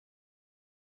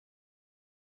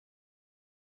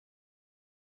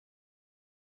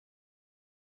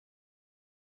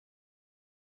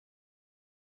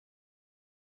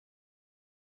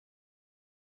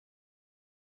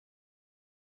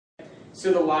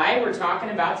So the lie we're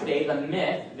talking about today, the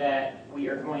myth that we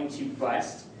are going to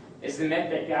bust, is the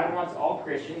myth that God wants all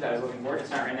Christians, I was looking for it,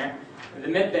 it's not right there, the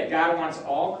myth that God wants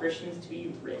all Christians to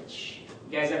be rich.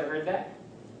 You guys ever heard that?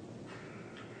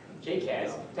 Jake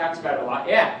has. Talks about it a lot.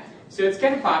 Yeah. So it's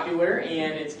kind of popular,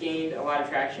 and it's gained a lot of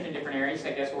traction in different areas.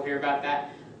 I guess we'll hear about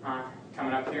that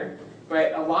coming up here.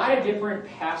 But a lot of different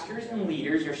pastors and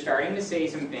leaders are starting to say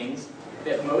some things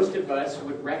that most of us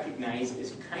would recognize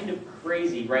as kind of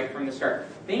crazy right from the start.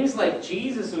 Things like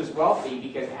Jesus was wealthy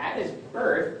because at his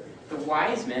birth, the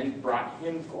wise men brought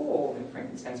him gold and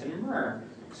frankincense and myrrh.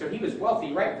 So he was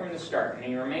wealthy right from the start, and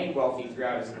he remained wealthy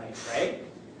throughout his life, right?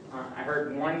 I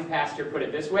heard one pastor put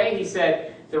it this way. He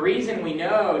said, the reason we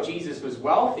know Jesus was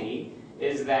wealthy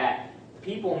is that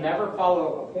people never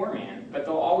follow a poor man, but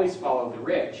they'll always follow the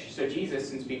rich. So Jesus,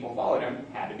 since people followed him,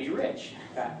 had to be rich.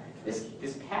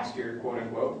 This pastor,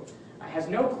 quote-unquote, has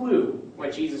no clue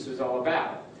what Jesus was all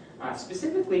about.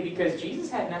 Specifically because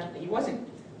Jesus he wasn't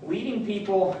leading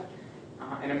people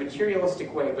in a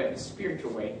materialistic way, but in a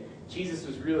spiritual way. Jesus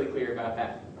was really clear about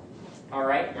that. All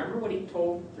right, remember what he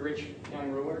told the rich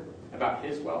young ruler about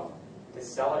his wealth? To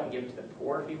sell it and give it to the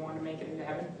poor if he wanted to make it into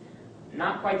heaven?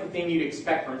 Not quite the thing you'd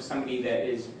expect from somebody that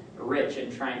is rich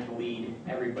and trying to lead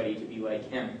everybody to be like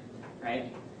him,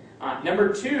 right?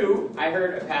 Number two, I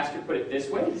heard a pastor put it this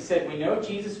way. He said, we know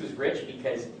Jesus was rich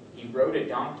because he rode a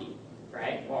donkey,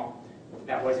 right? Well,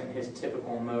 that wasn't his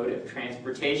typical mode of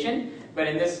transportation, but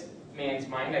in this man's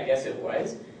mind, I guess it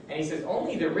was. And he says,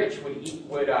 only the rich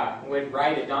would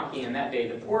ride a donkey in that day.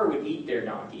 The poor would eat their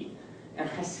donkey. And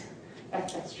I said,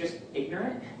 that's just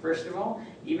ignorant, first of all.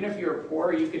 Even if you were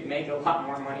poor, you could make a lot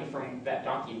more money from that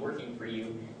donkey working for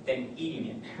you than eating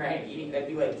it, right? That'd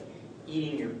be like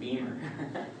eating your Beamer.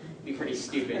 It'd be pretty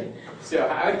stupid. So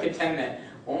I would contend that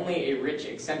only a rich,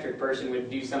 eccentric person would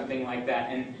do something like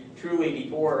that, and truly the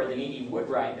poor or the needy would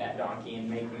ride that donkey and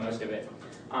make the most of it.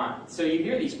 So you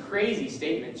hear these crazy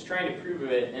statements trying to prove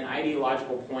an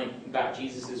ideological point about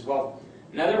Jesus' wealth.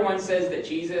 Another one says that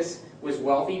Jesus was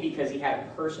wealthy because he had a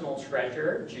personal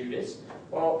treasurer, Judas.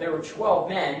 Well, there were 12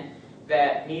 men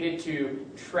that needed to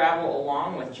travel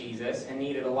along with Jesus and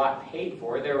needed a lot paid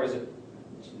for. The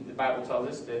Bible tells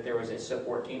us that there was a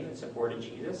support team that supported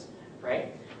Jesus,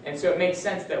 right? And so it makes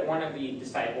sense that one of the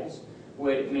disciples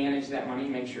would manage that money,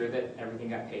 make sure that everything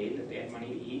got paid, that they had money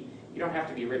to eat. You don't have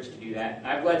to be rich to do that.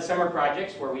 I've led summer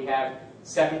projects where we have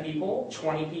 7 people,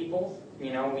 20 people.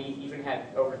 You know, we even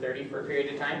had over 30 for a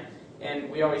period of time. And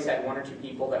we always had 1 or 2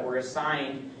 people that were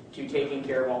assigned to taking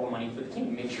care of all the money for the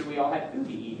team. Make sure we all had food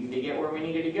to eat and to get where we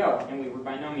needed to go. And we were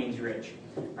by no means rich,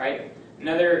 right?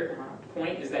 Another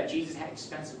point is that Jesus had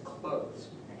expensive clothes.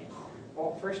 Right?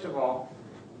 Well, first of all,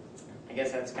 I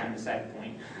guess that's kind of a side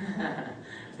point.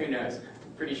 Who knows?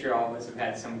 Pretty sure all of us have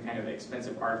had some kind of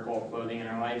expensive article of clothing in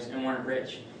our lives and weren't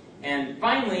rich. And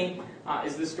finally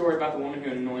is the story about the woman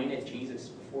who anointed Jesus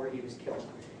before he was killed.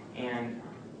 And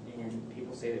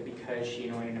people say that because she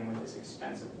anointed him with this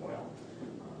expensive oil,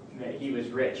 that he was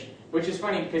rich. Which is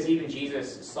funny because even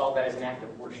Jesus saw that as an act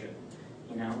of worship,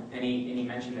 you know. And he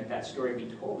mentioned that story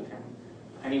be told of him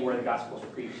anywhere the gospel is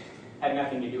preached had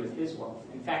nothing to do with his wealth.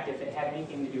 In fact, if it had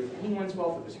anything to do with anyone's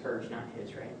wealth, it was hers, not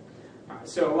his, right?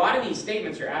 So a lot of these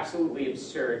statements are absolutely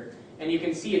absurd, and you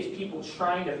can see it's people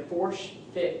trying to force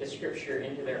fit the scripture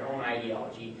into their own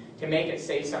ideology to make it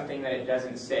say something that it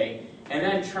doesn't say, and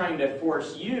then trying to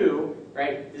force you,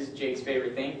 right, this is Jake's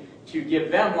favorite thing, to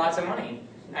give them lots of money.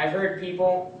 I've heard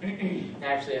people,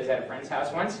 actually I was at a friend's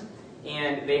house once,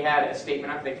 and they had a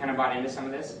statement up, they kind of bought into some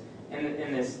of this,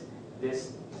 and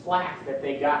this plaque that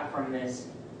they got from this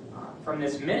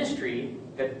ministry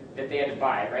that they had to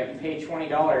buy, right? You pay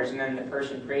 $20 and then the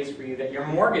person prays for you that your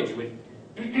mortgage would,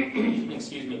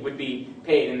 would be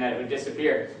paid and that it would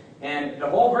disappear. And the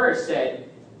whole verse said,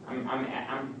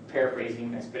 I'm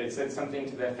paraphrasing this, but it said something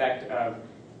to the effect of,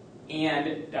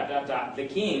 and the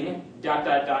king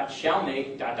shall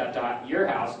make your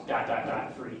house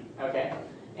free. Okay?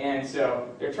 And so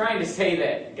they're trying to say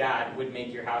that God would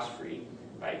make your house free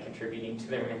by contributing to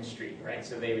their ministry, right?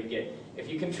 So they would get, if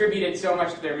you contributed so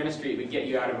much to their ministry, it would get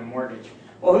you out of a mortgage.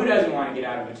 Well, who doesn't want to get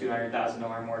out of a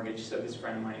 $200,000 mortgage? So this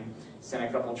friend of mine sent a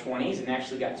couple 20s and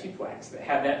actually got 2 plaques that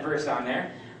had that verse on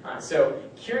there. So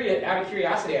out of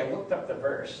curiosity, I looked up the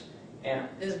verse. And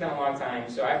this has been a long time,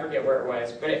 so I forget where it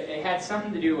was. But it had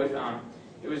something to do with,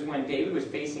 it was when David was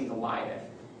facing Goliath.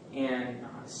 And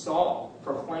Saul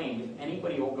proclaimed, if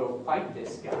anybody will go fight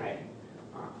this guy,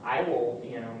 I will,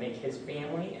 make his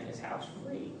family and his house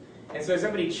free. And so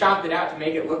somebody chopped it out to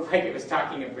make it look like it was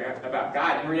talking about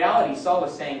God. In reality, Saul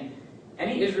was saying,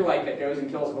 any Israelite that goes and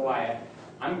kills Goliath,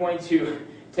 I'm going to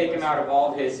take him out of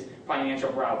all of his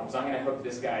financial problems. I'm going to hook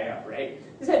this guy up, right?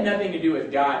 This had nothing to do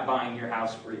with God buying your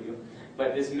house for you.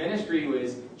 But this ministry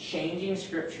was changing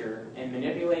Scripture and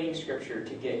manipulating Scripture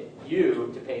to get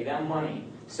you to pay them money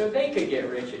so they could get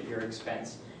rich at your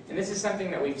expense. And this is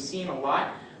something that we've seen a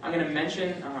lot. I'm going to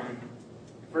mention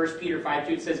 1 Peter 5:2.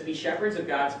 It says, "Be shepherds of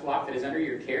God's flock that is under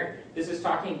your care." This is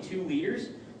talking to leaders,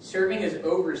 serving as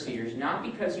overseers, not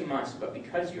because you must, but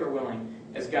because you are willing,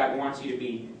 as God wants you to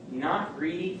be. Not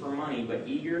greedy for money, but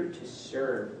eager to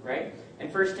serve, right?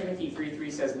 And 1 Timothy 3:3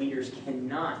 says leaders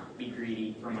cannot be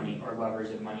greedy for money or lovers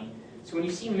of money. So when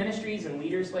you see ministries and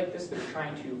leaders like this that are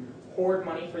trying to hoard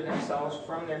money for themselves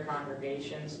from their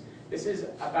congregations, this is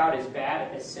about as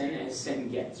bad as sin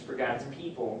gets for God's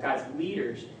people. God's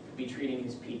leaders to be treating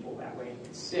his people that way.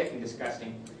 It's sick and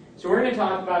disgusting. So we're going to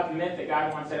talk about the myth that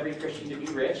God wants every Christian to be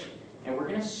rich, and we're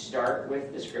going to start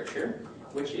with the scripture,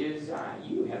 which is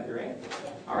you, Heather, right?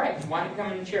 All right, why don't you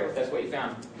come and share with us what you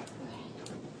found?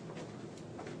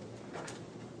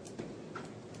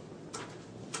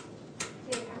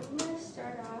 Okay, I'm going to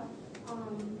start off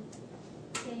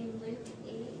in Luke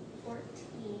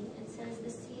 8:14. It says, "The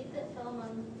seed that fell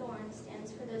among thorns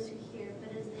stands for those who hear,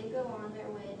 but as they go on their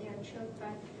way, they are choked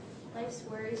by life's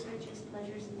worries, riches,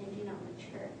 pleasures, and they do not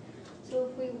mature." So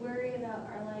if we worry about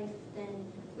our life, then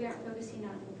we aren't focusing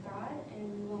on God,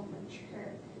 and we won't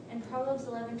mature. And Proverbs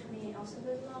 11:28 also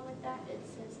goes along with that. It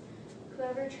says,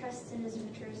 "Whoever trusts in his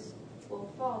riches will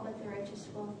fall, but the righteous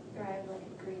will thrive like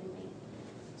a green leaf."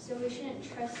 So we shouldn't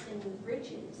trust in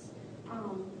riches,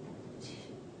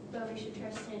 but we should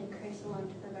trust in Christ alone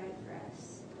to provide for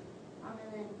us.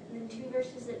 And then two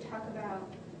verses that talk about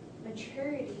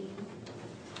maturity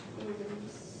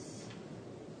is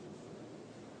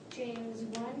James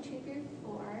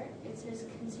 1:2-4. It says,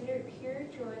 "Consider it pure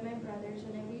joy, my brothers,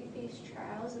 whenever you face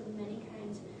trials of many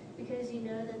kinds, because you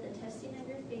know that the testing of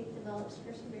your faith develops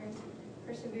perseverance.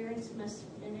 Perseverance must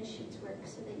finish its work,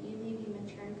 so that you may be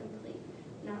mature and complete,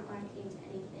 not lacking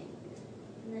anything."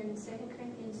 And then 2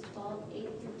 Corinthians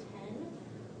 12:8-10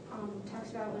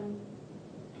 talks about when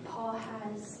Paul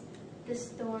has this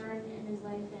thorn in his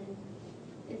life, and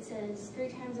it says, "3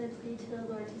 times I plead to the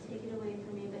Lord to take it away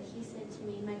from me, but he said to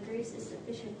me, 'My grace is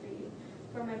sufficient for you,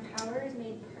 for my power is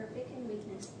made perfect in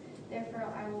weakness. Therefore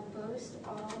I will boast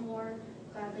all more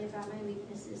gladly about my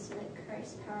weaknesses, so that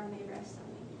Christ's power may rest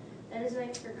on me. That is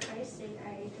why for Christ's sake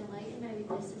I delight in my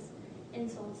weaknesses,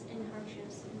 insults, in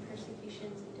hardships, in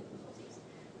persecutions, and difficulties.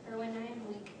 For when I am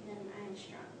weak, then I am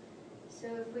strong.'"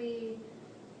 So if we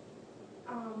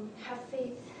have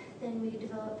faith, then we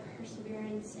develop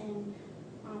perseverance, and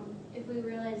if we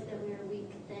realize that we are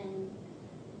weak, then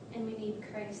and we need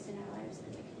Christ in our lives,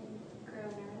 then we can grow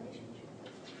in our relationship.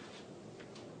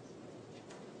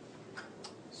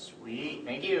 Sweet,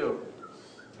 thank you.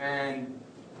 And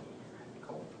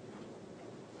Nicole.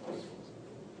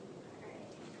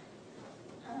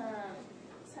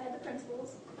 So I had the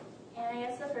principles, and I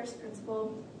guess the first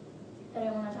principle that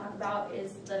I want to talk about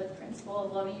is the principle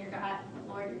of loving your God,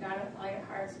 Lord your God, with all your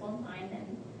heart, soul, and mind,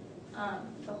 and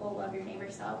the whole love your neighbor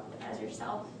self as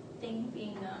yourself thing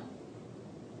being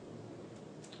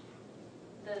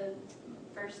the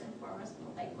first and foremost,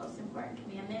 like most important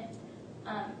commandment,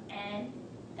 and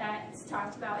that's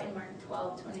talked about in Mark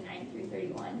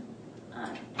 12:29-31,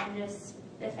 and just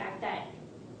the fact that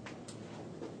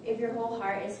if your whole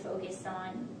heart is focused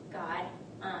on God,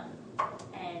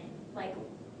 and like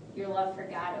your love for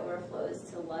God overflows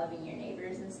to loving your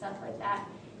neighbors and stuff like that,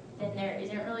 then there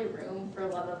isn't really room for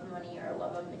love of money or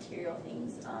love of material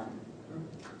things,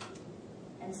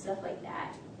 and stuff like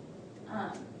that.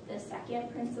 The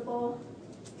second principle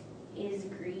is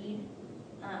greed,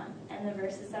 and the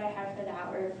verses that I have for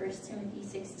that were 1 Timothy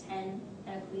 6:10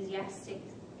 and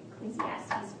Ecclesiastes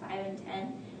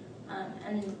 5:10.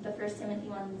 And the 1 Timothy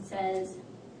one says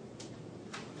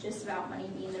just about money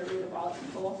being the root of all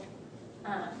evil.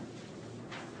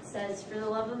 It says, "For the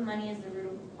love of money is the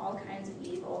root of all kinds of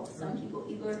evil. Some people,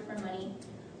 eager for money,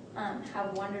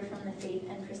 have wandered from the faith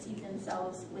and perceive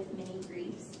themselves with many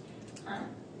griefs."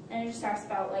 And it just talks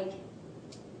about like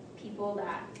people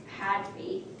that had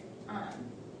faith,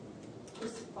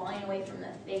 just falling away from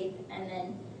the faith, and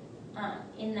then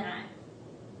in that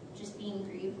just being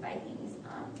grieved by things.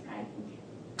 I think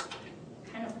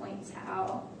kind of points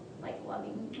how like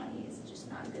loving money is just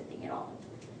not a good thing at all.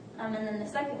 And then the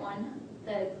second one,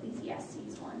 the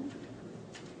Ecclesiastes one,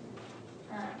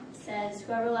 says,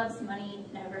 "Whoever loves money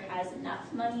never has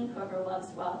enough money. Whoever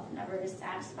loves wealth never is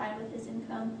satisfied with his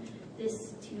income.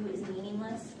 This too is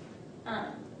meaningless."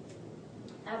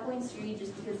 That points to you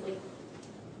just because like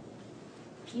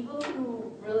people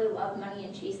who really love money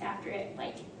and chase after it,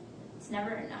 like it's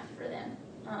never enough for them.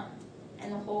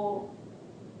 And the whole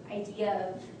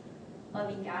idea of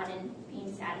loving God and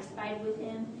being satisfied with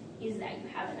Him is that you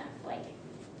have enough. Like,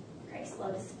 Christ's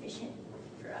love is sufficient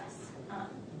for us.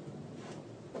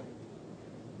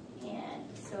 And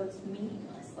so it's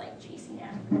meaningless, like chasing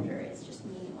after it's just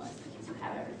meaningless because you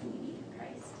have everything you need in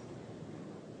Christ.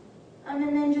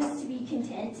 And then just to be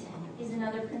content is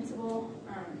another principle.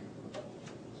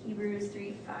 Hebrews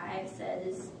 3:5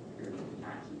 says, or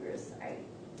not Hebrews, sorry,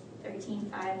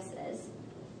 13:5 says,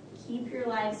 keep your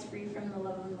lives free from the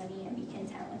love of money and be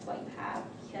content with what you have,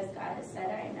 because God has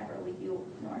said, I am never leave you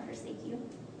nor forsake you.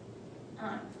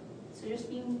 So just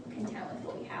being content with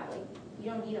what we have. Like, you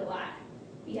don't need a lot.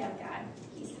 We have God.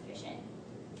 He's sufficient.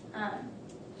 And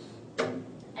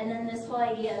then this whole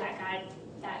idea that God,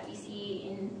 that we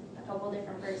see in a couple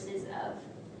different verses of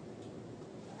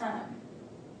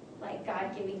like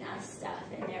God giving us stuff,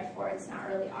 and therefore it's not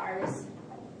really ours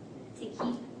to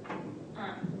keep,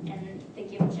 and they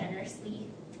give generously.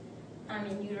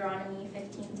 In Deuteronomy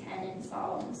 15:10 and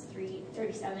Psalms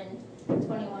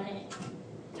 37:21, it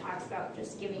talks about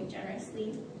just giving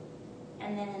generously.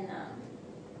 And then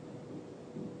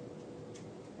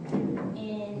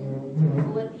in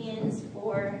Philippians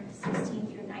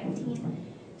 4:16-19,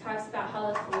 talks about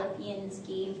how the Philippians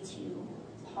gave to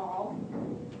Paul,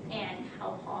 and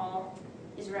how Paul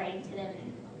is writing to them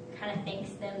and kind of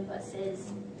thanks them, but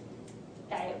says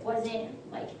that it wasn't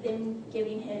like them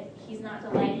giving him, he's not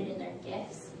delighted in their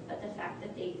gifts, but the fact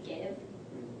that they give,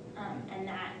 and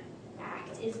that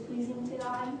act is pleasing to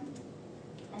God.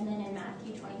 And then in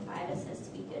Matthew 25 it says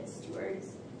to be good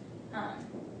stewards,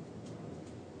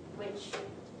 which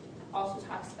also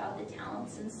talks about the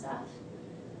talents and stuff.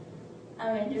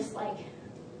 And just like,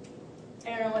 I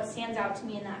don't know, what stands out to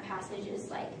me in that passage is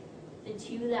like the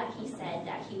two that he said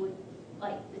that he would,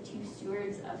 like the two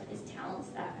stewards of his talents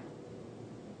that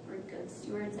were good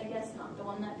stewards, I guess, not the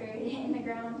one that buried it in the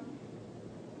ground.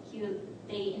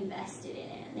 They invested in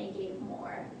it and they gave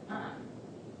more,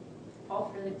 all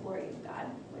for the glory of God,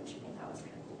 which I thought was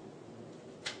kind of cool.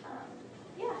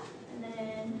 Yeah, and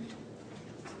then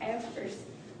I have first,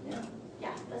 yeah,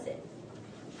 that's it.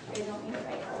 You guys want me to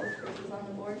write all those verses on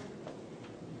the board?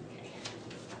 Okay.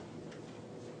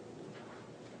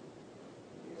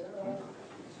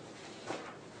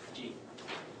 G.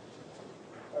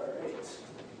 All right.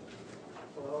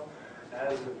 Well,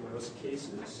 as in most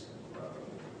cases,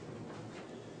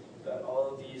 that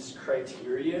all of these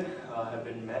criteria have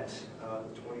been met,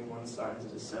 21 signs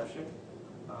of deception.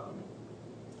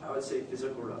 I would say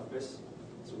physical roughness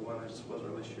is one I just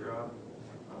wasn't really sure on.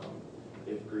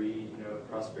 If greed,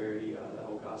 prosperity, the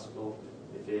whole gospel,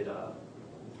 if it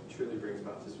truly brings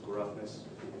about physical roughness,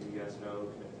 if you guys know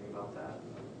anything about that.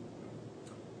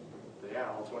 But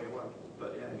yeah, all 21.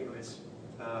 But yeah, anyways,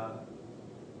 I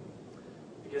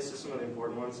guess just some of the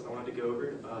important ones I wanted to go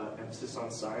over. Emphasis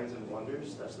on signs and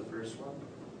wonders, that's the first one.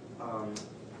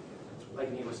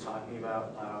 Like Nate was talking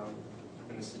about,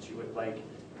 in the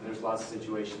there's lots of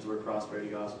situations where prosperity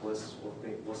gospelists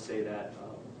will say that,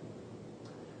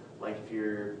 like if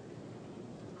your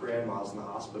grandma's in the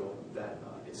hospital, that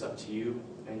it's up to you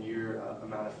and your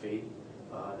amount of faith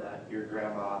that your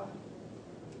grandma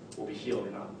will be healed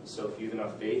or not. So if you have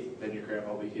enough faith, then your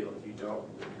grandma will be healed. If you don't,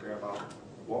 then your grandma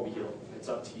won't be healed. It's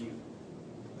up to you.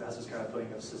 That's just kind of putting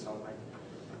emphasis on like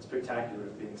spectacular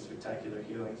things, spectacular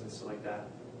healings and stuff like that.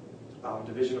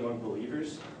 Division among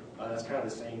believers, that's kind of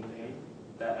the same thing.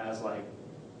 That as like,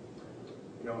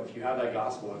 if you have that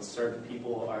gospel and certain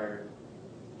people are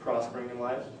prospering in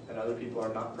life and other people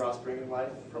are not prospering in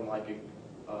life from like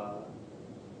a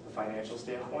financial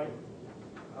standpoint,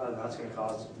 that's going to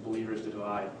cause believers to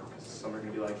divide. Because some are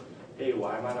going to be like, hey,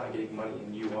 why am I not getting money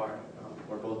and you are?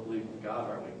 We're both believing in God,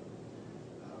 aren't we?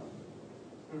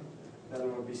 Another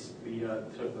one would be the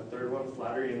third one,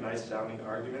 flattery and nice-sounding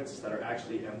arguments that are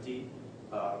actually empty,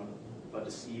 but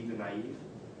deceived and naive.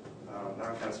 That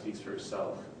one kind of speaks for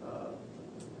itself.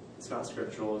 It's not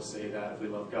scriptural to say that if we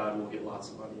love God, we'll get lots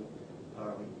of money.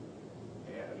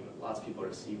 And lots of people are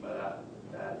deceived by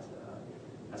that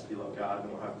as we love God, we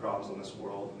won't have problems in this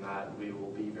world, and that we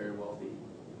will be very wealthy.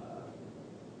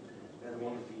 Another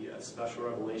one would be a special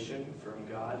revelation from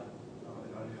God,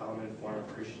 an uncommon form of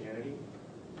Christianity.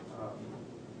 I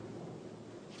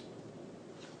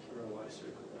don't know why I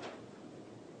circled that.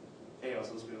 Anyways,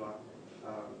 let's move on.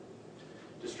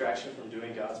 Distraction from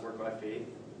doing God's work by faith.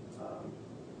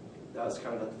 That was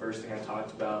kind of the first thing I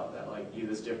talked about, that like you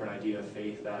this different idea of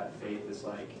faith, that faith is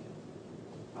like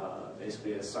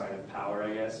basically a sign of power,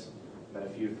 I guess. That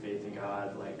if you have faith in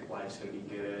God, like life's going to be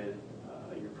good,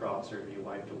 your problems are going to be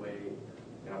wiped away,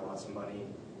 you have lots of money.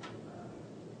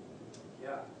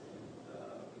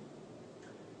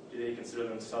 do they consider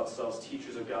themselves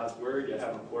teachers of God's word, yet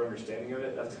have a poor understanding of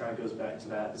it? That kind of goes back to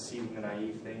that deceiving the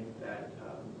naive thing, that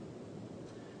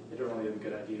they don't really have a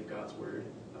good idea of God's word.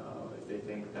 If they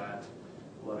think that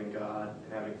loving God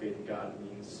and having faith in God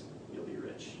means you'll be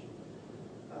rich.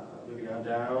 Moving on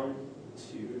down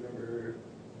to number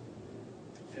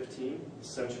 15,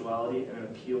 sensuality and an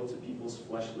appeal to people's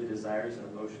fleshly desires and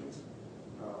emotions.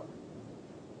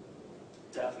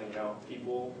 Definitely,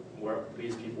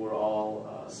 these people are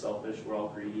all selfish, we're all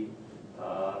greedy.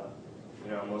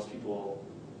 Most people,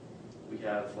 we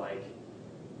have like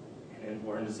an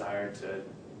inborn desire to,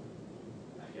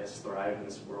 I guess, thrive in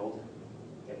this world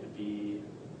and to be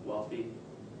wealthy.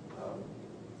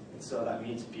 And so that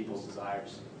meets people's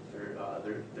desires,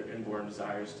 their inborn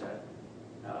desires to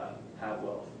have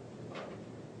wealth.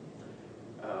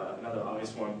 Another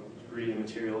obvious one, greed and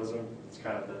materialism. It's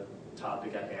kind of the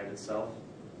topic at hand itself.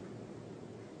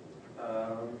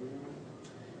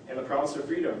 And the promise of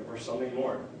freedom, or something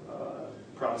more.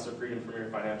 Promise of freedom from your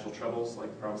financial troubles, like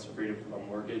the promise of freedom from a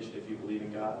mortgage if you believe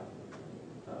in God.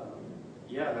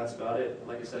 Yeah, that's about it.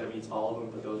 Like I said, it meets all of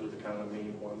them, but those are the kind of the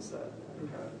main ones that I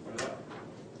kind of pointed out.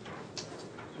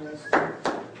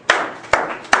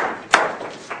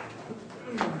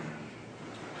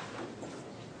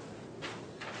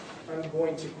 I'm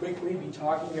going to quickly be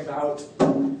talking about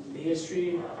the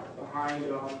history behind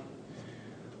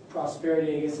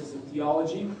prosperity, I guess, as a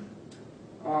theology.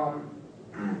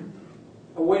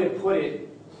 A way to put it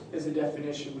as a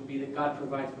definition would be that God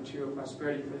provides material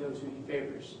prosperity for those who He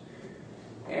favors.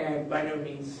 And by no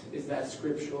means is that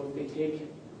scriptural.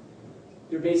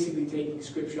 They're basically taking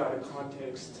scripture out of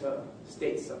context to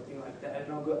state something like that.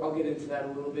 And I'll get into that a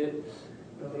little bit.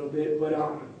 But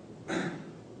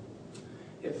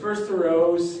it first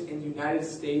arose in the United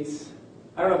States.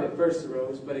 I don't know if it first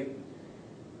arose, but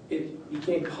it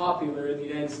became popular in the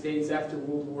United States after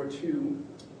World War II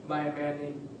by a man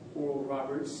named Oral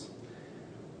Roberts.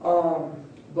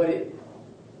 But it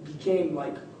became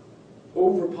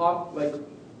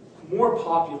more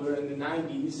popular in the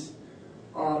 90s.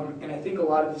 And I think a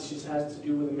lot of this just has to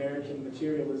do with American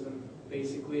materialism,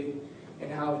 basically,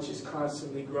 and how it's just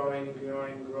constantly growing and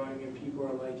growing and growing, and people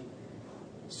are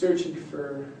searching to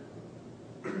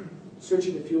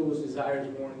fuel those desires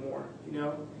more and more,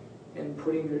 and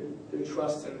putting their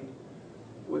trust in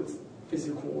what's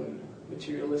physical and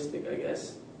materialistic, I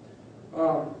guess.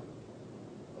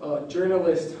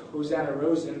 Journalist Hosanna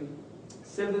Rosen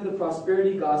said that the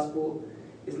prosperity gospel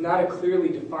is not a clearly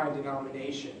defined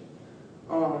denomination,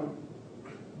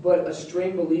 but a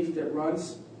strained belief that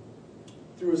runs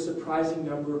through a surprising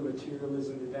number of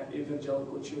materialism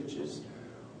evangelical churches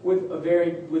with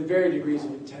varying degrees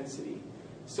of intensity.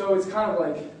 So it's kind of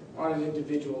like on an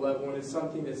individual level, and it's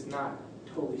something that's not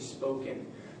totally spoken,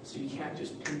 so you can't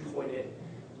just pinpoint it,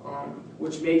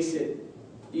 which makes it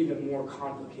even more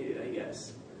complicated, I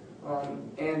guess,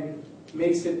 and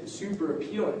makes it super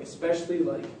appealing, especially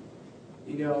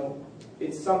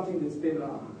it's something that's been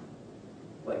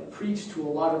preached to a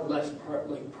lot of less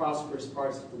prosperous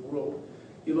parts of the world.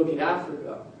 You look at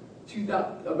Africa,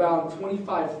 about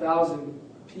 25,000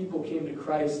 people came to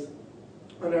Christ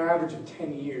on an average of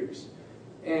 10 years,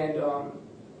 and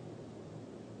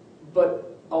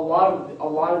but a lot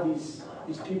of these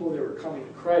people that were coming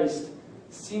to Christ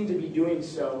seem to be doing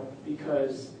so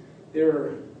because I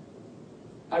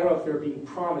don't know if they're being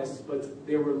promised, but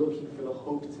they were looking for the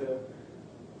hope to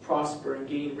prosper and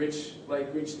gain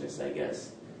richness, I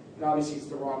guess. And obviously it's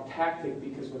the wrong tactic,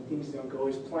 because when things don't go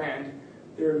as planned,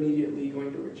 they're immediately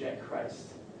going to reject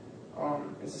Christ.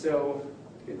 And so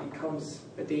it becomes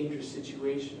a dangerous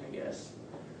situation, I guess.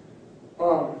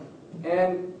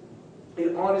 And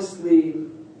it honestly,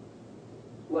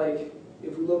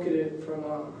 if we look at it from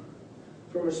a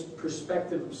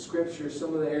perspective of Scripture,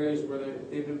 some of the areas where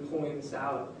they've been pulling this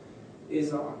out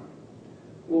is, John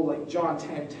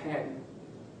 10:10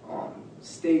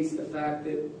 states the fact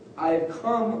that I have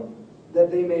come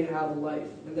that they may have life,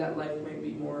 and that life may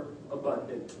be more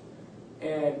abundant.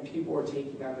 And people are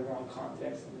taking that in the wrong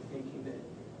context and thinking that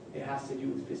it has to do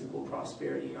with physical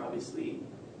prosperity. And obviously,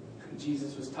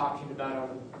 Jesus was talking about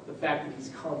the fact that He's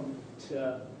come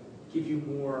to give you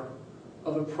more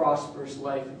of a prosperous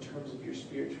life in terms of your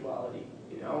spirituality,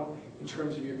 in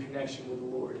terms of your connection with the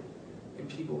Lord. And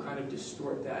people kind of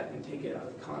distort that and take it out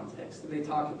of context. And they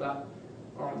talk about,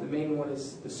 the main one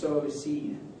is the sow of a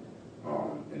seed.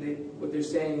 And what they're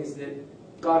saying is that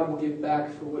God will give back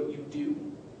for what you do.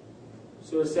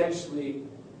 So essentially,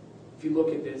 if you look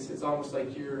at this, it's almost like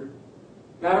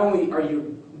not only are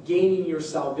you gaining your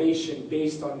salvation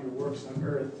based on your works on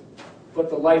earth, but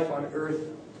the life on earth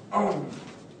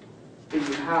that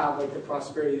you have, like the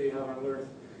prosperity that you have on earth,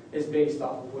 is based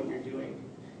off of what you're doing.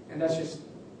 And that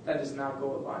does not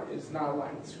go aligned. It's not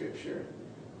aligned with Scripture.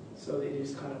 So they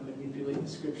just kind of manipulate the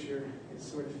Scripture. It's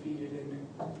sort of feed it in,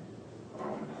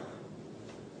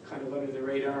 kind of under the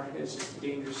radar. It's just a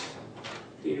dangerous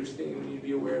thing. We need to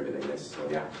be aware of it, I guess. So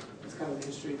yeah, that's kind of the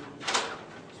history.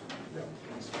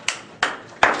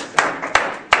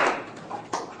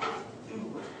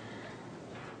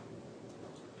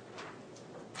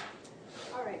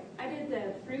 All right, I did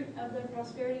the fruit of the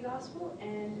prosperity gospel,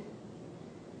 and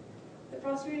the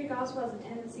prosperity gospel has a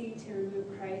tendency to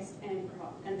remove Christ and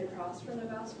the cross from the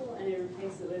gospel, and it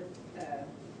replaces it with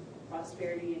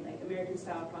prosperity and like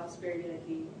American-style prosperity,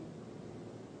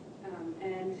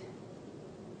 and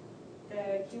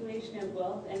the accumulation of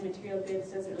wealth and material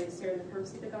goods doesn't really serve the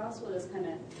purpose of the gospel. It just kind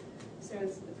of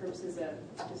serves the purposes of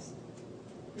just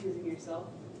pleasing yourself,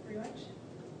 pretty much.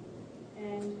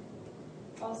 And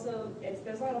also,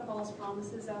 there's a lot of false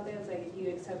promises out there. It's like if you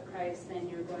accept Christ, then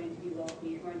you're going to be wealthy,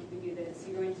 you're going to do this,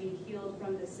 you're going to be healed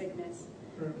from this sickness,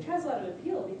 which has a lot of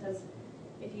appeal because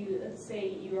if you, let's say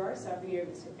you are suffering, you have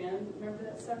a family member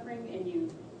that's suffering, and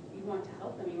you want to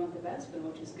help them, you want the best for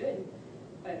them, which is good.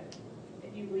 But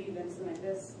if you believe in something like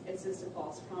this, it's just a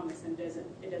false promise and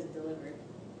it doesn't deliver.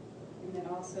 And then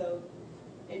also,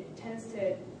 it tends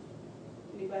to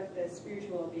neglect the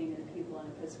spiritual well-being of the people, and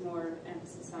it puts more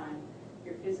emphasis on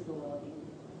your physical well-being,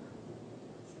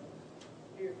 so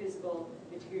your physical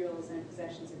materials and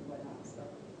possessions and whatnot. So,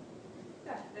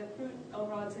 yeah, the fruit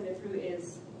overall, I'd say the fruit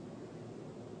is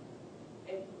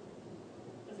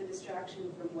a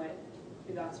distraction from what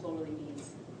the gospel really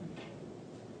means.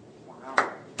 Wow.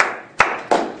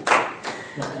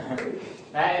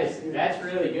 That's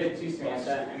really good too,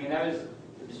 Samantha. I mean, that was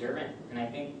observant, and I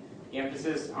think the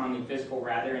emphasis on the physical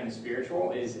rather than the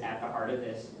spiritual is at the heart of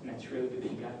this, and that's really good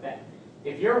that you got that.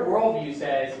 If your worldview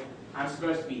says, I'm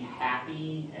supposed to be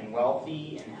happy and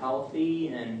wealthy and healthy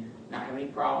and not have any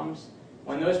problems,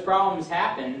 when those problems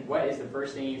happen, what is the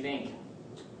first thing you think?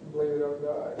 Blame it on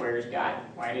God. Where's God?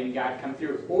 Why didn't God come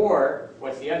through? Or,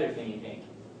 what's the other thing you think?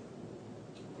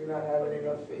 You're not having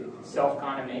enough faith.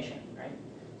 Self-condemnation, right?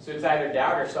 So it's either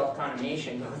doubt or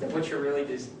self-condemnation, both of which are really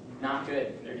just not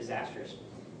good. They're disastrous.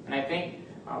 And I think,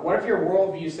 what if your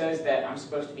worldview says that I'm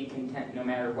supposed to be content no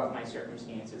matter what my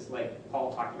circumstances, like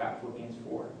Paul talked about in Philippians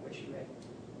 4, which you read?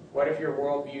 What if your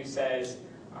worldview says,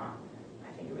 I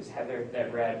think it was Heather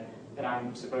that read, that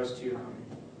I'm supposed to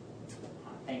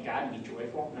thank God and be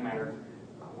joyful no matter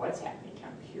what's happening,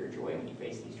 count pure joy when you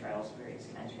face these trials of various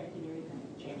kinds. Right? Did you read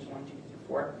that? James 1, 2 through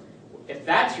 4. If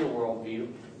that's your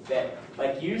worldview, that,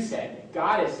 like you said, that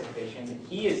God is sufficient, that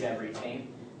He is everything,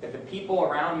 that the people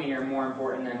around me are more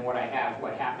important than what I have,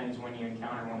 what happens when you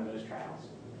encounter one of those trials?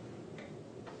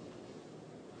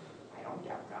 I don't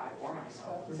doubt God or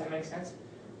myself. Does that make sense?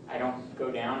 I don't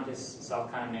go down to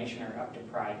self-condemnation or up to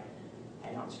pride.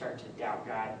 I don't start to doubt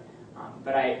God.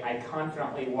 But I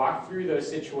confidently walk through those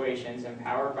situations,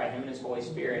 empowered by Him and His Holy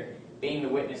Spirit, being the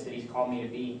witness that He's called me to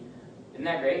be. Isn't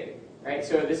that great? Right?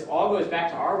 So this all goes back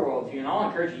to our worldview, and I'll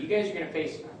encourage you. You guys are going to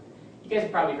face. You guys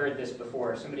have probably heard this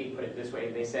before. Somebody put it this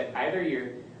way. They said either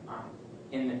you're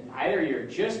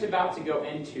just about to go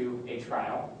into a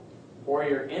trial, or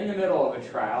you're in the middle of a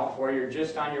trial, or you're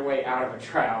just on your way out of a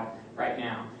trial right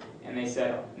now. And they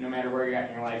said no matter where you're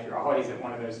at in your life, you're always at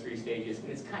one of those three stages. And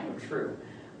it's kind of true.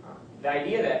 The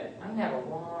idea that I'm going to have a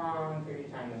long period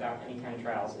of time without any kind of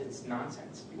trials, it's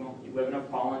nonsense. You live in a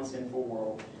fallen, sinful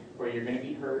world where you're going to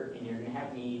be hurt and you're going to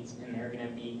have needs, and there are going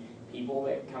to be people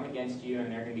that come against you,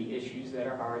 and there are going to be issues that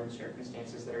are hard and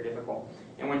circumstances that are difficult.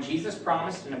 And when Jesus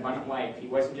promised an abundant life, He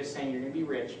wasn't just saying you're going to be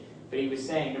rich, but He was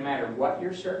saying no matter what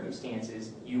your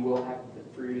circumstances, you will have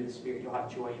the fruit of the Spirit. You'll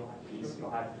have joy, you'll have peace, you'll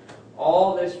have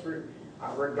all this fruit.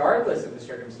 Regardless of the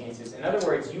circumstances. In other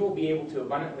words, you will be able to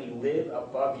abundantly live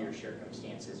above your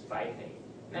circumstances by faith.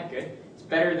 Isn't that good? It's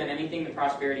better than anything the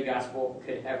prosperity gospel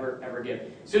could ever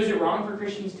give. So is it wrong for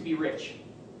Christians to be rich?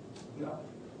 No.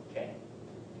 Okay.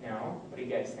 No? What do you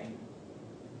guys think?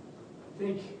 I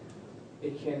think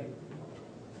it can,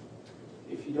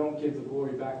 if you don't give the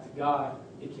glory back to God,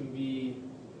 it can be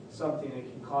something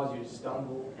that can cause you to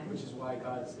stumble, which is why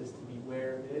God says to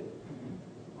beware of it.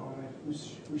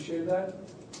 Who shared that?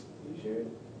 You shared?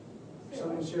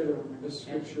 Someone shared a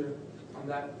scripture on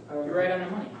that. You're right on the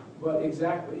money. But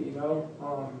exactly,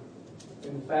 and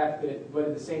the fact that, but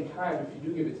at the same time, if you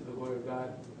do give it to the glory of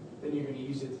God, then you're going to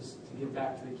use it to give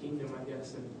back to the kingdom, I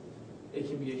guess, and it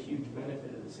can be a huge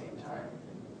benefit at the same time.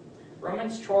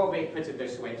 Romans 12:8 puts it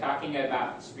this way, talking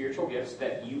about spiritual gifts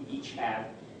that you each have.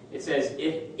 It says,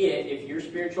 if your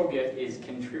spiritual gift is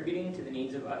contributing to the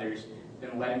needs of others,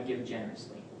 then let him give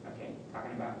generously. Okay,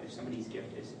 talking about if somebody's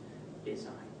gift is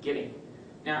giving.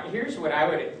 Now, here's what I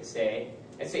would say.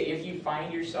 I'd say if you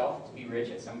find yourself to be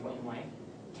rich at some point in life,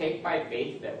 take by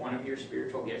faith that one of your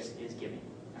spiritual gifts is giving.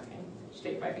 Okay, just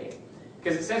take by faith,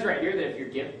 because it says right here that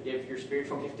if your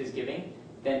spiritual gift is giving,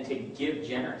 then to give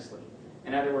generously.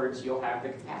 In other words, you'll have the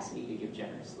capacity to give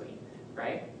generously,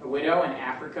 right? A widow in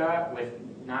Africa with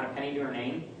not a penny to her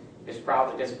name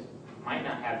might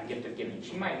not have the gift of giving.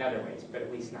 She might in other ways, but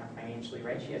at least not financially,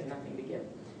 right? She has nothing to give.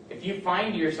 If you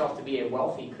find yourself to be a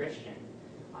wealthy Christian,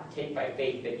 take by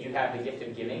faith that you have the gift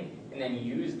of giving, and then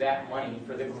use that money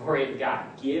for the glory of God.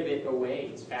 Give it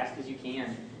away as fast as you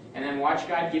can. And then watch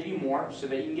God give you more so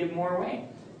that you can give more away.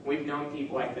 We've known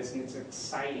people like this, and it's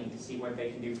exciting to see what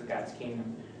they can do for God's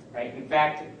kingdom. Right? In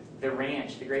fact, the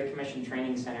ranch, the Great Commission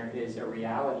Training Center, is a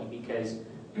reality because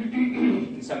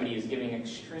somebody is giving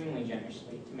extremely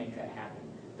generously to make that happen.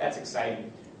 That's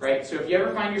exciting. Right? So if you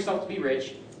ever find yourself to be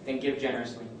rich, then give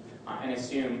generously. And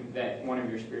assume that one of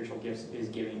your spiritual gifts is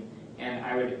giving. And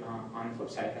I would, on the flip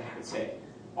side of that, I would say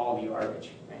all of you are rich.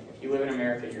 Right? If you live in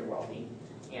America, you're wealthy.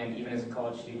 And even as a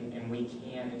college student, and we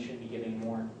can and should be giving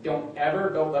more. Don't ever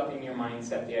build up in your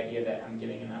mindset the idea that I'm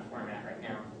giving enough where I'm at right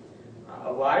now.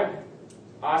 A lot of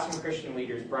awesome Christian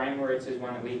leaders, Brian Moritz is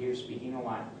one that we hear speaking a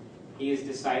lot. He has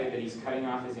decided that he's cutting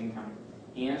off his income.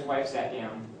 He and his wife sat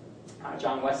down.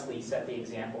 John Wesley set the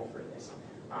example for this.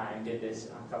 And did this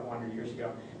a couple hundred years ago,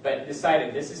 but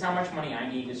decided this is how much money I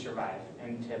need to survive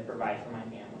and to provide for my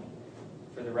family.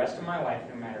 For the rest of my life,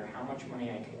 no matter how much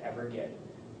money I could ever get,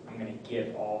 I'm going to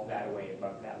give all of that away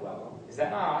above that level. Is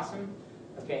that not awesome?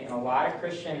 Okay, and a lot of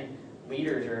Christian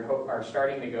leaders are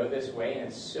starting to go this way, and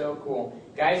it's so cool.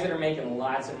 Guys that are making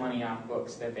lots of money off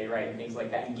books that they write and things like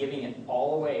that, and giving it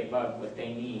all away above what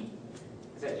they need.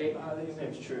 Is that Jake? I think his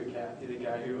name's True Cathy, the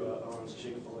guy who owns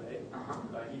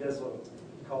Chick-fil-A. He does what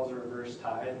he calls a reverse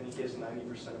tithe, and he gives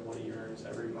 90% of what he earns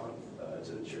every month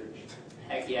to the church.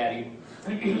 Heck yeah,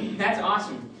 dude. That's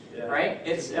awesome, Yeah. right?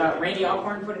 It's Randy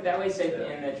Alcorn put it that way, said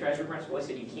in the Treasure Principle, he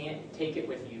said you can't take it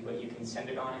with you, but you can send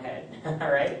it on ahead.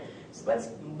 All right? So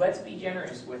let's be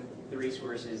generous with the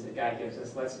resources that God gives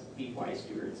us. Let's be wise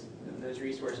stewards of those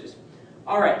resources.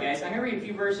 All right, guys, I'm going to read a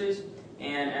few verses,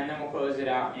 and then we'll close it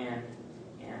out and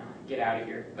get out of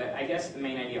here. But I guess the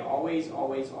main idea, always for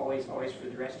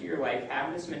the rest of your life,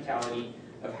 have this mentality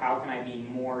of how can I be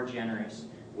more generous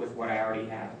with what I already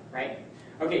have, right?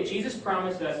 Okay, Jesus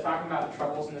promised us, talking about the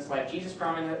troubles in this life, Jesus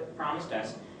promised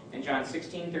us in John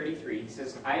 16:33, he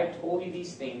says, I have told you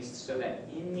these things so that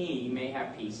in me you may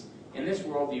have peace. In this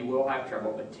world you will have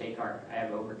trouble, but take heart, I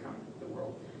have overcome the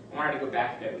world. I wanted to go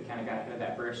back there, we kind of got ahead of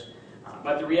that verse.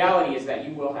 But the reality is that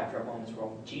you will have trouble in this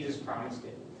world. Jesus promised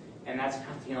it. And that's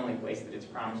not the only place that it's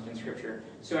promised in Scripture.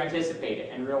 So anticipate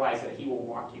it and realize that he will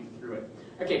walk you through it.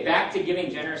 Okay, back to giving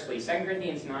generously. 2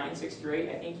 Corinthians 9:6-8.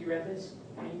 I think you read this?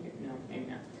 One of you? No, maybe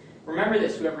not. Remember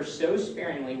this, whoever sows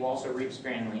sparingly will also reap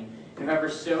sparingly. And whoever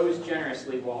sows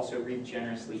generously will also reap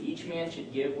generously. Each man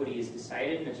should give what he has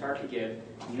decided in his heart to give,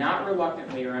 not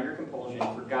reluctantly or under compulsion,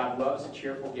 for God loves a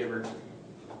cheerful giver.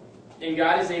 And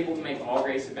God is able to make all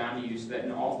grace abound to you, so that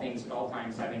in all things, at all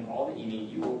times, having all that you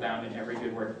need, you will abound in every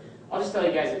good work. I'll just tell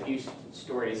you guys a few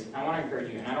stories. I want to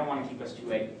encourage you, and I don't want to keep us too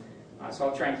late, so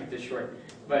I'll try and keep this short.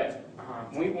 But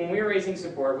when we were raising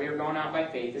support, we were going out by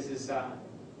faith. This is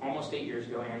almost 8 years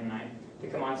ago, Aaron and I, to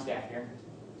come on staff here.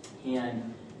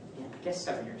 And I guess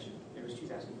 7 years. It was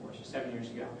 2004, so 7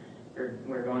 years ago.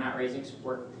 We were going out raising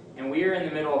support. And we were in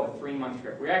the middle of a 3-month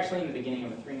trip. We were actually in the beginning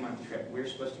of a 3-month trip. We were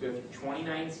supposed to go through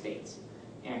 29 states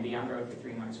and be on the road for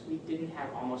 3 months. We didn't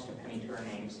have almost a penny to our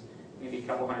names. Maybe a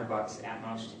couple $100 at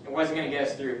most. It wasn't going to get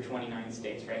us through 29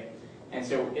 states, right? And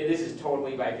so this is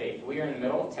totally by faith. We were in the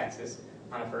middle of Texas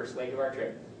on the first leg of our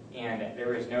trip, and there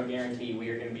was no guarantee we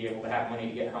were going to be able to have money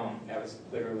to get home. That was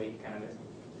literally kind of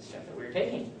the step that we were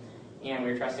taking, and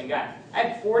we were trusting God. I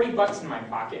had $40 in my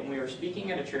pocket, and we were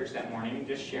speaking at a church that morning,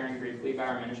 just sharing briefly about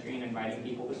our ministry and inviting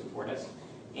people to support us.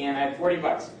 And I had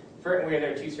 $40. We were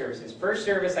there 2 services. First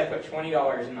service, I put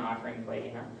 $20 in the offering plate,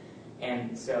 you know.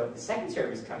 And so the second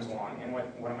service comes along, and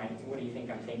what do you think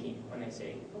I'm thinking when they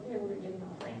say, okay, we're going to give an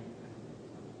offering?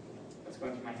 What's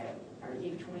going through my head? I already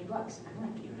gave $20. I don't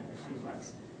have to give another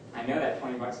 $20. I know that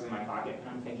 $20 is in my pocket, and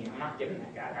I'm thinking, I'm not giving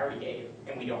that, God. I already gave,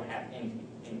 and we don't have anything.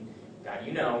 And God,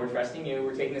 you know, we're trusting you.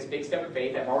 We're taking this big step of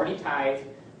faith. I've already tithed.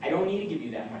 I don't need to give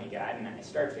you that money, God. And I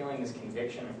started feeling this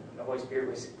conviction. The Holy Spirit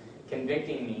was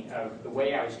convicting me of the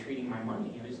way I was treating my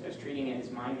money. I was treating it as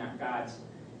mine, not God's.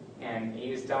 And he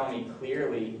was telling me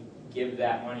clearly, give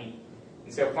that money.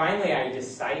 And so finally I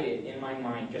decided in my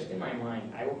mind, just in my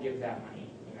mind, I will give that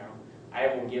money, you know. I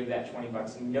will give that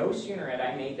 $20. No sooner had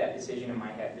I made that decision in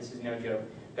my head, this is no joke,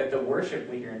 that the worship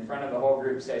leader in front of the whole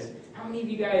group says, how many of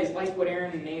you guys like what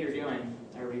Aaron and Nate are doing?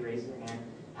 Everybody raises their hand.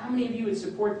 How many of you would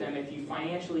support them if you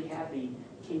financially have the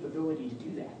capability to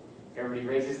do that? Everybody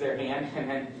raises their hand, and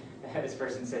then this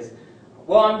person says,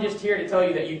 well, I'm just here to tell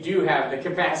you that you do have the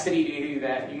capacity to do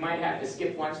that. You might have to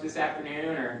skip lunch this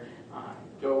afternoon or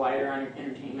go lighter on your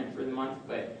entertainment for the month,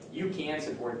 but you can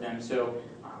support them. So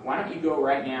why don't you go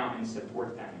right now and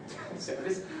support them? So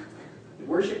this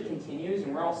worship continues,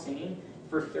 and we're all singing.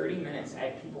 For 30 minutes, I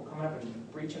had people coming up and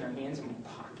reaching their hands in my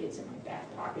pockets, in my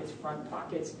back pockets, front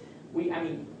pockets.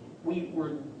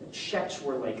 Checks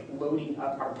were like loading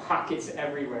up our pockets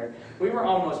everywhere. We were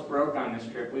almost broke on this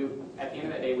trip. At the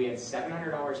end of the day, we had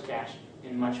 $700 cash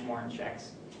and much more in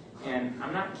checks. And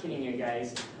I'm not kidding you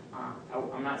guys.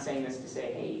 I'm not saying this to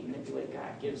say, hey, manipulate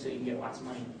God, give so you can get lots of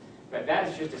money. But that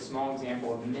is just a small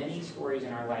example of many stories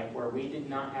in our life where we did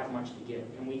not have much to give,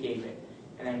 and we gave it.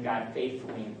 And then God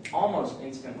faithfully, almost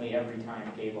instantly every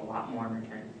time, gave a lot more in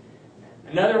return.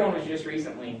 Another one was just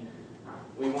recently.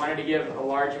 We wanted to give a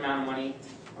large amount of money.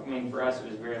 I mean, for us, it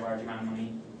was a very large amount of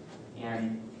money,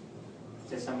 and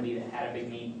to somebody that had a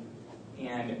big need.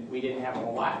 And we didn't have a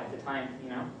whole lot at the time, you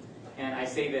know. And I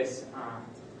say this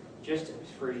just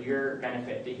for your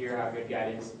benefit to hear how good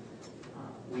God is.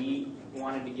 We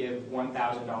wanted to give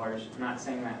 $1,000. I'm not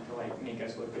saying that to make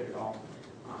us look good at all.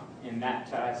 And that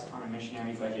to us on a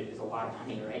missionary budget is a lot of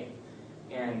money, right?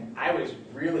 And I was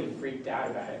really freaked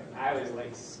out about it. I was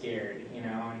scared, you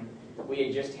know. And we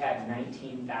had just had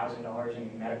 $19,000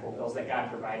 in medical bills that God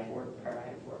provided for, by the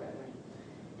way.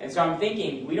 And so I'm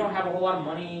thinking, we don't have a whole lot of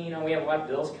money. You know, we have a lot of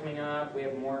bills coming up. We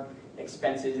have more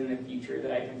expenses in the future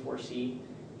that I can foresee.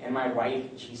 And my wife,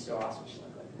 she's so awesome. She's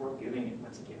like, we're giving it.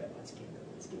 Let's give it. Let's give it.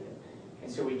 Let's give it.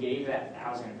 And so we gave that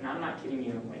 $1,000. And I'm not kidding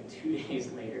you. 2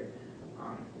 days later,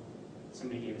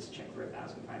 somebody gave us a check for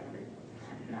 $1,500.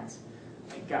 And that's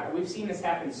God. We've seen this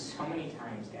happen so many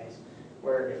times, guys.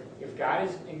 Where if God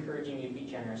is encouraging you to be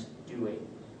generous, do it.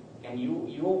 And you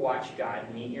will watch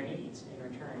God meet your needs in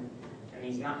return. And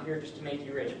He's not here just to make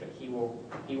you rich, but He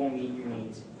will meet your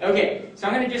needs. Okay, so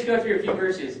I'm going to just go through a few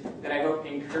verses that I hope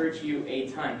encourage you a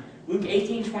ton. Luke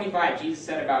 18:25, Jesus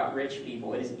said about rich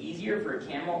people, it is easier for a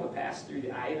camel to pass through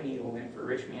the eye of a needle than for a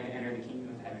rich man to enter the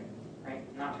kingdom of heaven. Right?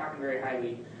 I'm not talking very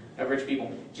highly of rich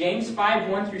people. James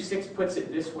 5:1-6 puts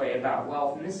it this way about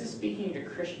wealth, and this is speaking to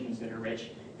Christians that are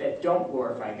rich, that don't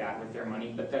glorify God with their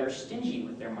money, but that are stingy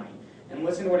with their money. And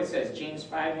listen to what it says, James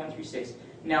 5:1-6.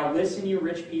 Now listen, you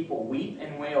rich people, weep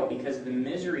and wail because of the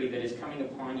misery that is coming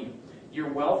upon you.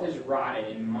 Your wealth is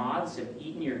rotted, and moths have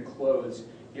eaten your clothes.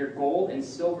 Your gold and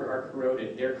silver are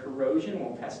corroded. Their corrosion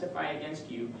will testify against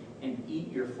you and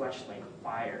eat your flesh like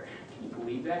fire. Can you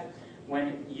believe that?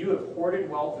 When you have hoarded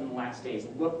wealth in the last days,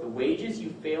 look, the wages you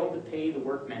failed to pay the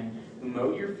workmen who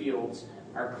mowed your fields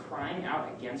are crying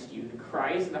out against you. The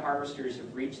cries of the harvesters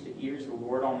have reached the ears of the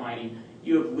Lord Almighty.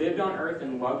 You have lived on earth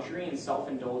in luxury and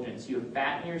self-indulgence. You have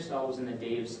fattened yourselves in the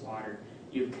day of slaughter.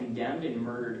 You have condemned and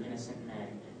murdered innocent men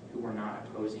who were not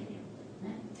opposing you.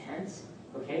 Isn't that intense?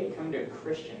 Okay, come to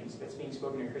Christians. That's being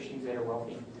spoken to Christians that are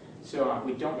wealthy. So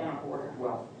we don't want to hoard our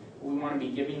wealth. We want to be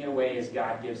giving it away as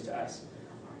God gives to us.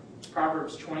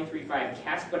 Proverbs 23:5,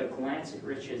 cast but a glance at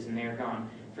riches and they are gone,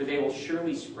 for they will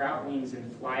surely sprout wings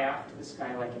and fly off to the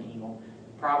sky like an eagle.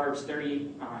 Proverbs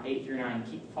 38:8-9,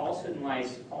 keep falsehood and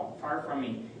lies far from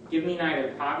me. Give me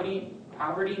neither poverty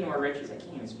nor riches. I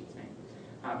can't even speak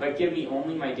tonight. But give me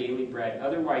only my daily bread.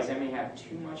 Otherwise I may have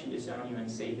too much and disown you and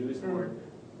say, who is the Lord?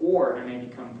 Or I may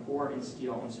become poor and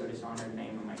steal and so dishonor the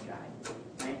name of my God.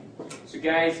 Right? So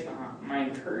guys, my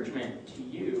encouragement to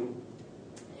you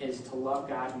is to love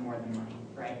God more than money,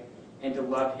 right? And to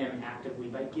love Him actively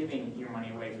by giving your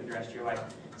money away for the rest of your life.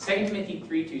 2 Timothy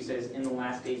 3:2 says, in the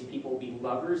last days people will be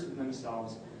lovers of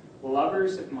themselves,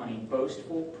 lovers of money,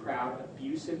 boastful, proud,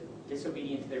 abusive,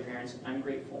 disobedient to their parents,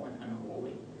 ungrateful, and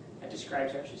unholy. That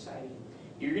describes our society.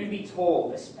 You're going to be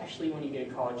told, especially when you get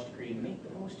a college degree, make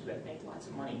the most of it, make lots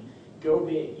of money, go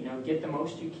big, get the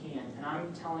most you can. And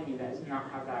I'm telling you, that is not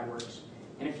how God works.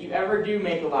 And if you ever do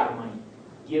make a lot of money,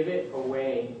 give it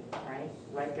away, right?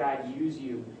 Let God use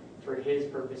you for His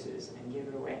purposes and give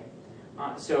it away.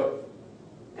 So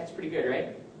that's pretty good,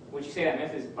 right? Would you say that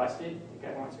myth is busted?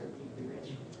 God wants our people to be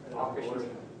rich. All Christians.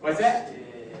 What's that?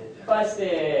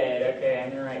 Busted. Okay,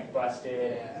 I'm right.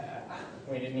 Busted.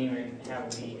 We didn't even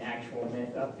have the actual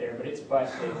myth up there, but it's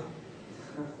busted.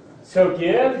 So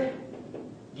give,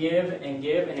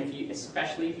 and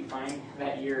especially if you find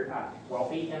that you're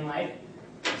wealthy in life,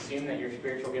 assume that your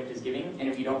spiritual gift is giving, and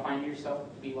if you don't find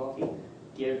yourself to be wealthy,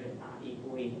 give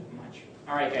equally much.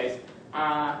 All right, guys,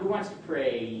 Who wants to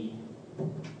pray?